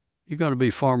way, you're going to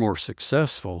be far more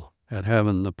successful at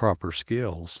having the proper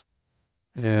skills.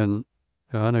 And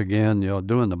again,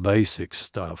 doing the basic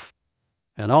stuff.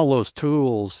 And all those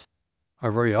tools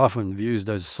are very often viewed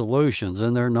as solutions,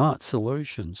 and they're not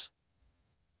solutions.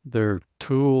 They're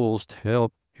tools to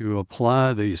help you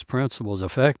apply these principles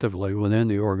effectively within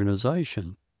the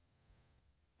organization.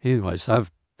 Anyways,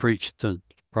 I've preached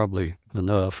probably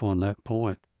enough on that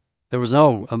point. There was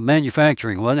no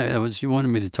manufacturing, wasn't it? You wanted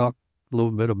me to talk a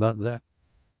little bit about that.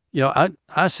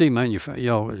 I see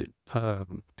manufacturing,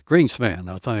 Greenspan,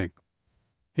 I think,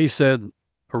 he said,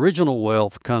 original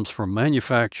wealth comes from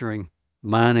manufacturing,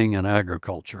 mining, and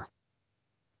agriculture.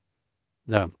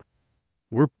 Now,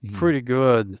 we're pretty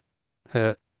good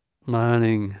at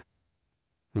mining,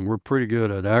 and we're pretty good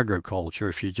at agriculture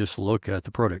if you just look at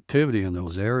the productivity in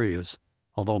those areas.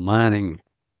 Although mining,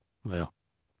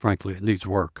 frankly, it needs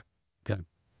work. Okay.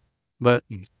 But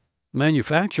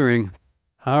manufacturing,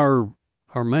 our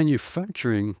our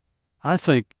manufacturing, I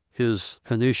think, is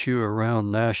an issue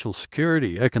around national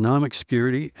security, economic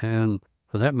security, and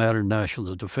for that matter,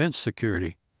 national defense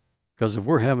security. Because if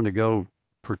we're having to go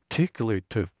particularly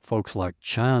to folks like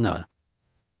China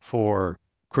for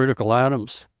critical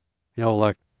items,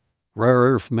 like rare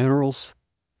earth minerals,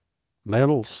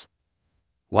 metals,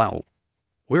 wow,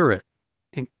 we're at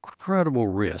incredible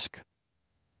risk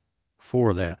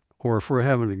for that. Or if we're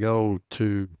having to go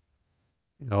to,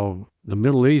 the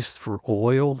Middle East for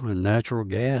oil and natural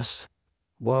gas,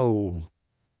 whoa,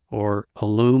 or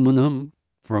aluminum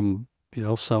from,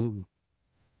 some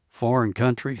foreign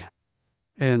country.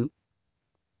 And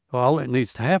all that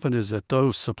needs to happen is that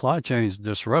those supply chains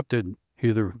disrupted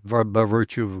either by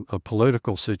virtue of a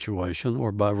political situation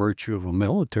or by virtue of a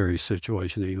military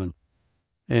situation even.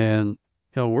 And,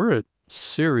 we're at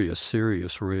serious,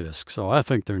 serious risk. So I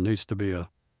think there needs to be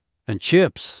and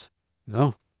chips,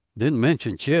 didn't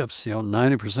mention chips.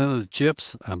 90% of the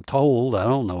chips, I'm told, I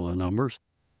don't know the numbers,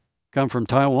 come from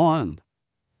Taiwan.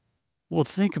 Well,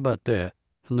 think about that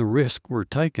and the risk we're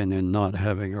taking in not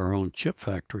having our own chip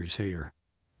factories here.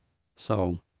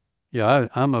 So, yeah,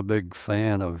 I'm a big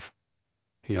fan of,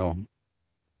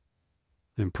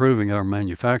 improving our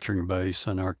manufacturing base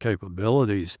and our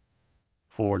capabilities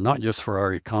for not just for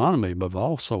our economy, but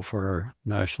also for our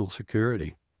national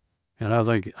security. And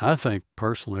I think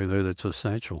personally that it's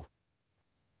essential.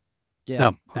 Yeah,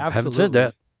 now, absolutely. Having said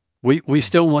that, we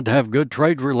still want to have good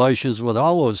trade relations with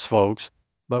all those folks,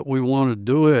 but we want to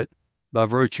do it by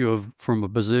virtue of from a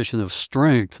position of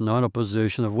strength, not a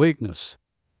position of weakness.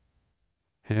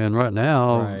 And right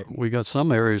now, we got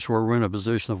some areas where we're in a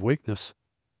position of weakness.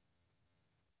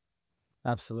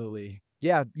 Absolutely.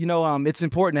 Yeah, it's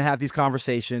important to have these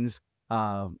conversations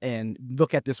and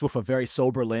look at this with a very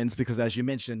sober lens because, as you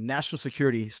mentioned, national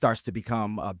security starts to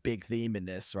become a big theme in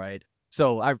this, right?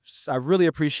 So I really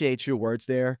appreciate your words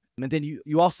there. And then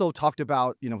you also talked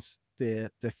about,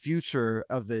 the future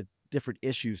of the different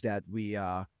issues that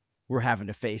we're having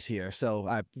to face here. So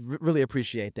I really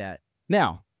appreciate that.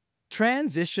 Now,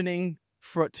 transitioning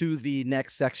to the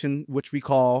next section, which we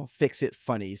call Fix It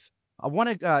Funnies. I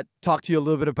want to talk to you a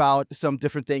little bit about some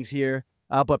different things here.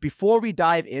 But before we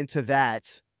dive into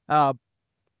that,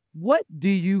 what do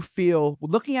you feel,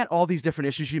 looking at all these different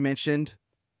issues you mentioned,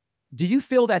 do you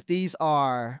feel that these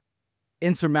are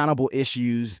insurmountable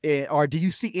issues, or do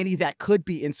you see any that could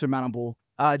be insurmountable?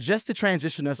 Just to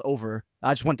transition us over,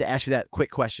 I just wanted to ask you that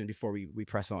quick question before we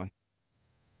press on.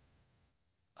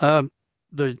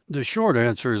 The short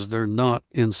answer is they're not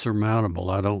insurmountable,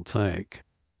 I don't think.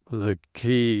 The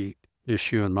key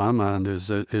issue in my mind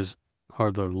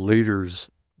are the leaders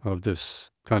of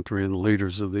this country and the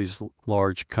leaders of these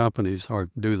large companies,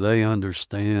 do they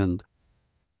understand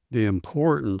the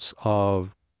importance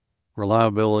of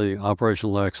reliability,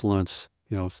 operational excellence,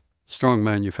 strong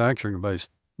manufacturing base,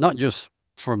 not just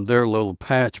from their little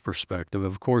patch perspective,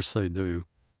 of course they do,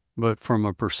 but from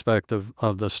a perspective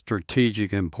of the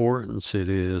strategic importance it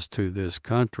is to this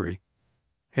country.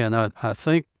 And I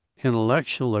think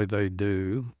intellectually they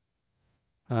do.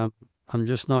 I'm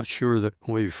just not sure that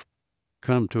we've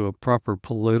come to a proper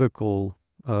political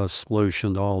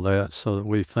solution to all that so that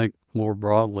we think more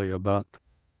broadly about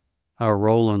our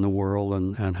role in the world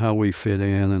and how we fit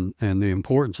in and the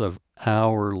importance of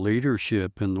our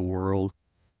leadership in the world,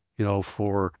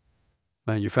 for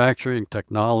manufacturing,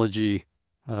 technology,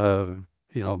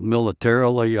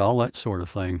 militarily, all that sort of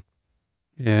thing.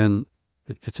 And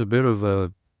it's a bit of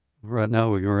right now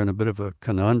we're in a bit of a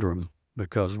conundrum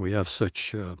because we have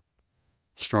such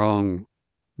strong,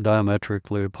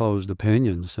 diametrically opposed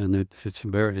opinions, and it's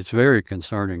very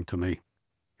concerning to me.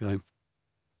 Okay?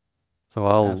 So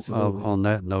I'll on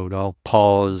that note, I'll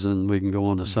pause and we can go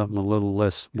on to something a little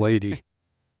less weighty.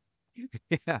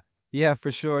 Yeah,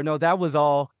 for sure. No, that was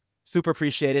all super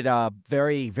appreciated.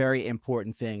 Very, very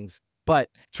important things. But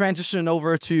transitioning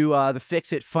over to the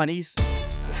Fix It Funnies.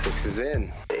 The fix is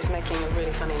in. It's making a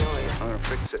really funny noise. I'm gonna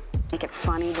fix it. Make it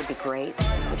funny would be great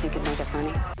if you could make it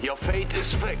funny. Your fate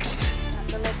is fixed.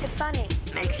 That's what makes it funny.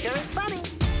 Make sure it's funny.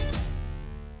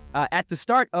 At the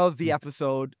start of the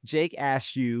episode, Jake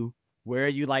asked you where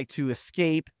you like to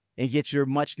escape and get your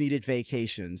much-needed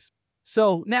vacations.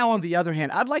 So now, on the other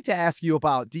hand, I'd like to ask you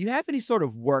about, do you have any sort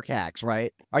of work hacks,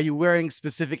 right? Are you wearing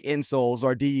specific insoles,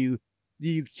 or do you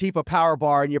keep a power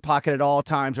bar in your pocket at all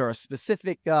times, or a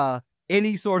specific,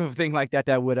 any sort of thing like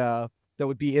that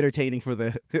would be entertaining for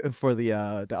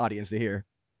the audience to hear?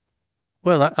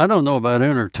 Well, I don't know about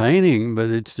entertaining, but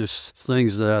it's just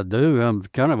things that I do. I'm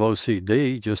kind of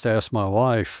OCD. Just ask my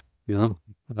wife,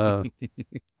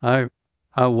 I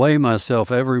I weigh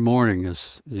myself every morning.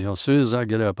 As soon as I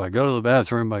get up, I go to the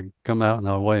bathroom, I come out and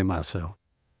I weigh myself.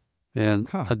 And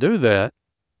I do that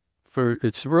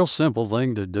it's a real simple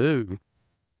thing to do,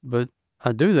 but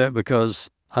I do that because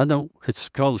it's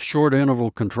called short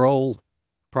interval control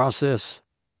process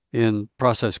in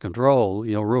process control,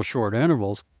 real short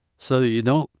intervals, so that you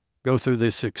don't go through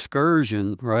this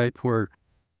excursion, right? Where,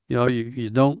 you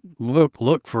don't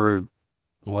look for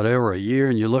whatever, a year,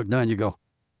 and you look down, you go,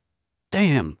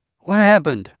 damn, what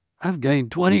happened? I've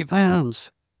gained 20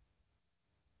 pounds.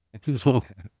 So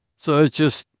it's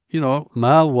just,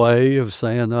 my way of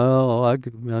saying, oh, I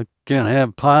can't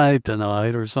have pie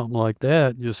tonight or something like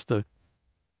that, just to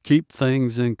keep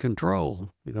things in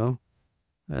control, And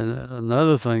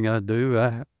another thing I do,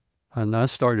 I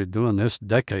started doing this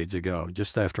decades ago,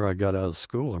 just after I got out of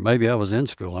school, or maybe I was in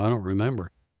school, I don't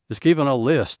remember, is keeping a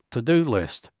list, to-do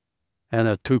list, and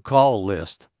a to-call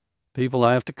list. People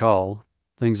I have to call,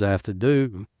 things I have to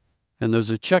do, and there's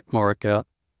a check mark out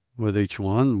with each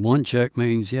one. One check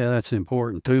means, yeah, that's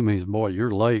important. 2 means, boy,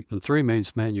 you're late. And 3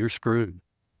 means, man, you're screwed.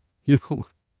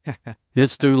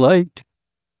 It's too late.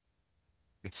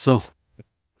 So,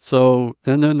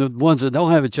 and then the ones that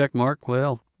don't have a check mark,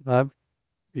 well,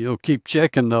 keep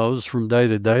checking those from day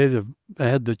to day to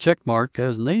add the check mark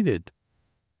as needed.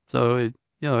 So,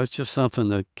 it's just something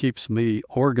that keeps me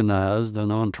organized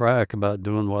and on track about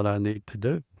doing what I need to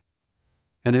do.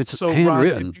 And it's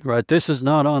handwritten, right? This is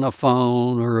not on a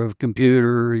phone or a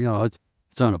computer,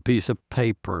 it's on a piece of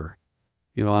paper.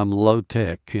 I'm low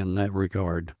tech in that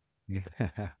regard.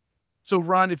 So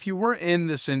Ron, if you were in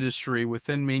this industry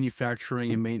within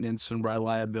manufacturing and maintenance and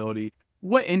reliability,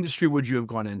 what industry would you have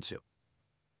gone into?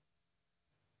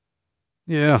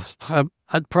 Yeah,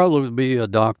 I'd probably be a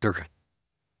doctor,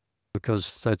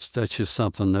 because that's just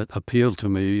something that appealed to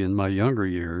me in my younger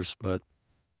years. But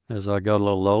as I got a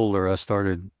little older, I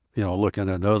started, looking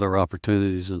at other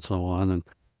opportunities and so on.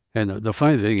 And the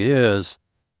funny thing is,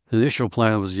 the initial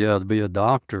plan was, to be a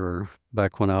doctor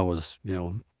back when I was,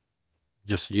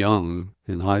 just young,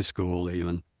 in high school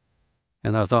even.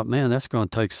 And I thought, man, that's going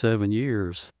to take 7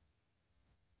 years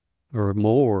or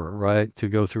more, right, to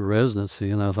go through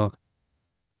residency. And I thought,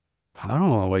 I don't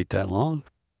want to wait that long.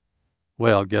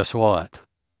 Well, guess what?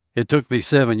 It took me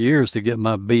 7 years to get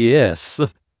my BS.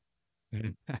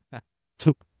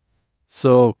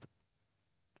 So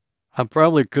I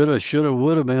probably could have, should have,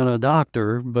 would have been a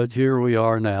doctor, but here we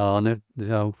are now. And it,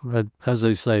 as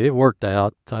they say, it worked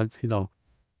out.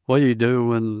 What do you do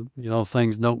when,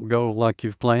 things don't go like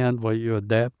you've planned? Well, you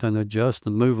adapt and adjust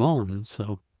and move on. And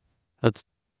so that's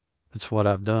what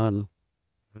I've done.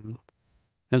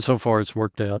 And so far it's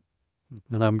worked out.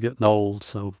 And I'm getting old,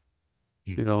 so,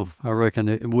 I reckon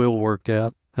it will work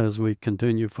out as we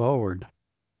continue forward.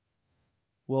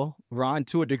 Well, Ron,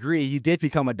 to a degree, you did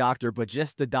become a doctor, but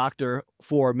just a doctor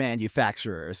for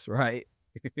manufacturers, right?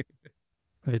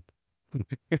 Right.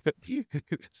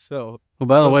 So, well,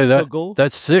 by the way,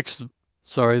 that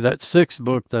sixth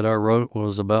book that I wrote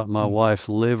was about my wife's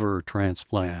liver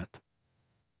transplant.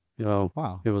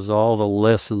 Wow. It was all the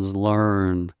lessons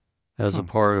learned as a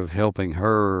part of helping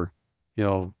her,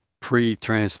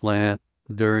 pre-transplant,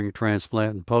 during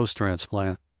transplant, and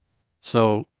post-transplant.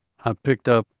 So I picked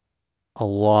up a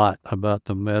lot about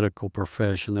the medical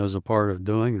profession as a part of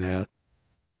doing that.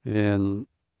 And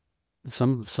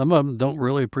some of them don't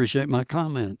really appreciate my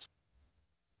comments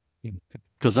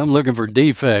because I'm looking for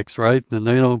defects, right? And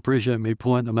they don't appreciate me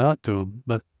pointing them out to them.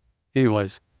 But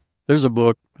anyways, there's a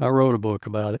book. I wrote a book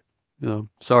about it.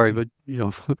 Sorry, but,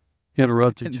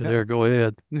 interrupted you there. Go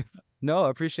ahead. No, I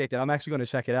appreciate that. I'm actually going to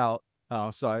check it out.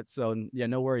 So yeah,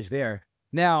 no worries there.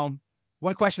 Now,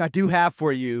 one question I do have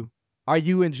for you: are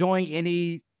you enjoying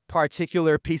any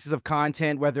particular pieces of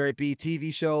content, whether it be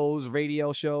TV shows,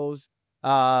 radio shows,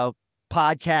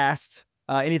 podcasts,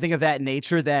 anything of that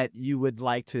nature that you would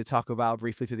like to talk about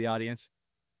briefly to the audience?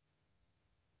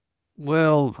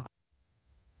 Well,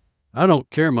 I don't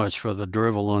care much for the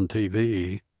drivel on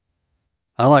TV.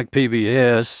 I like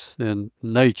PBS and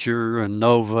Nature and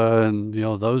Nova and,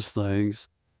 those things.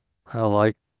 I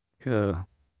like, what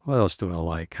else do I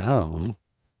like? I don't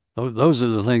know. Those are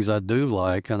the things I do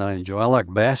like and I enjoy. I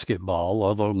like basketball,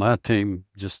 although my team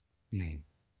just, I'm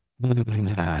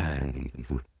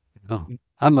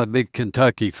a big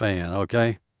Kentucky fan,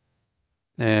 okay?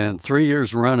 And 3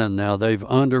 years running now, they've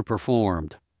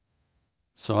underperformed.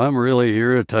 So I'm really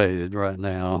irritated right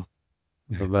now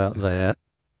about that.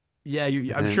 Yeah,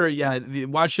 I'm sure. Yeah,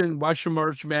 watching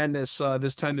March Madness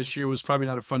this time this year was probably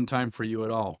not a fun time for you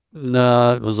at all.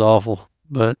 No, it was awful.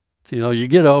 But you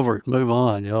get over it, move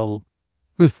on.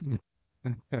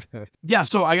 Yeah,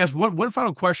 so I guess one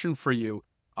final question for you.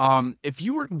 If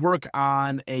you were to work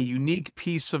on a unique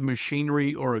piece of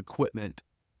machinery or equipment,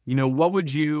 what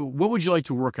would you like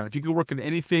to work on? If you could work on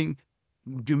anything,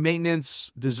 do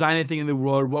maintenance, design anything in the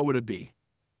world, what would it be?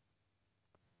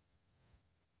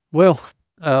 Well,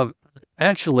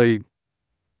 actually,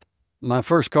 my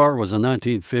first car was a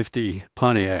 1950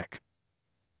 Pontiac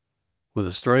with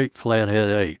a straight flathead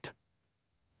 8.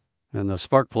 And the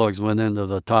spark plugs went into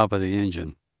the top of the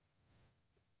engine.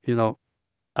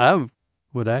 I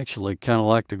would actually kind of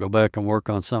like to go back and work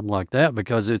on something like that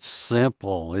because it's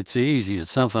simple, it's easy,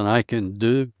 it's something I can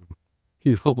do,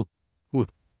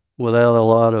 without a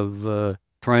lot of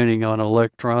training on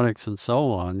electronics and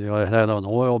so on. It had an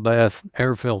oil bath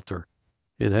air filter.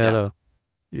 It had a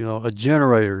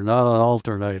generator, not an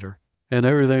alternator, and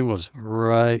everything was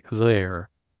right there.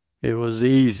 It was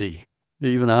easy.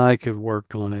 Even I could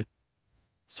work on it.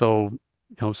 So,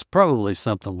 it's probably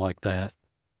something like that,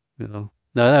 Now,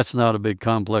 that's not a big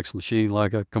complex machine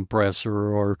like a compressor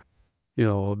or,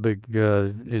 a big,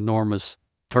 enormous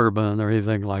turbine or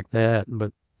anything like that.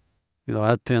 But,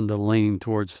 I tend to lean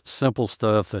towards simple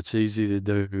stuff that's easy to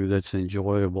do, that's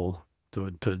enjoyable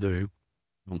to do.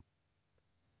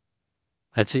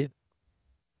 That's it.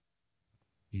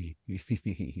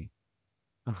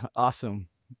 Awesome.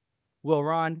 Well,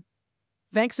 Ron,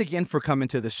 thanks again for coming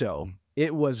to the show.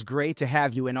 It was great to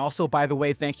have you. And also, by the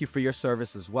way, thank you for your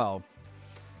service as well.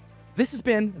 This has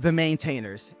been The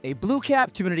Maintainers, a Blue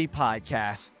Cap community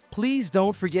podcast. Please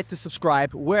don't forget to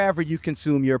subscribe wherever you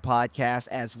consume your podcast,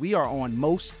 as we are on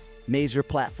most major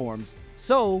platforms.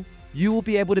 So you will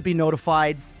be able to be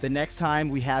notified the next time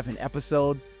we have an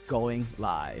episode going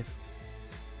live.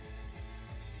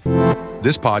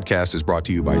 This podcast is brought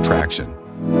to you by Traction.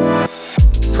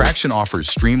 Traction offers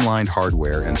streamlined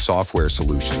hardware and software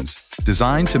solutions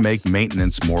designed to make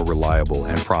maintenance more reliable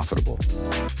and profitable.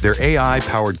 Their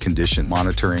AI-powered condition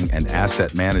monitoring and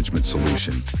asset management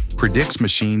solution predicts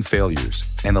machine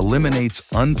failures and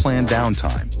eliminates unplanned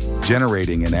downtime,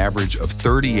 generating an average of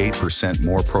 38%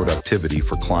 more productivity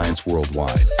for clients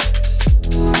worldwide.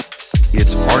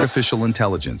 It's artificial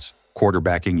intelligence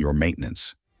quarterbacking your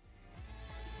maintenance.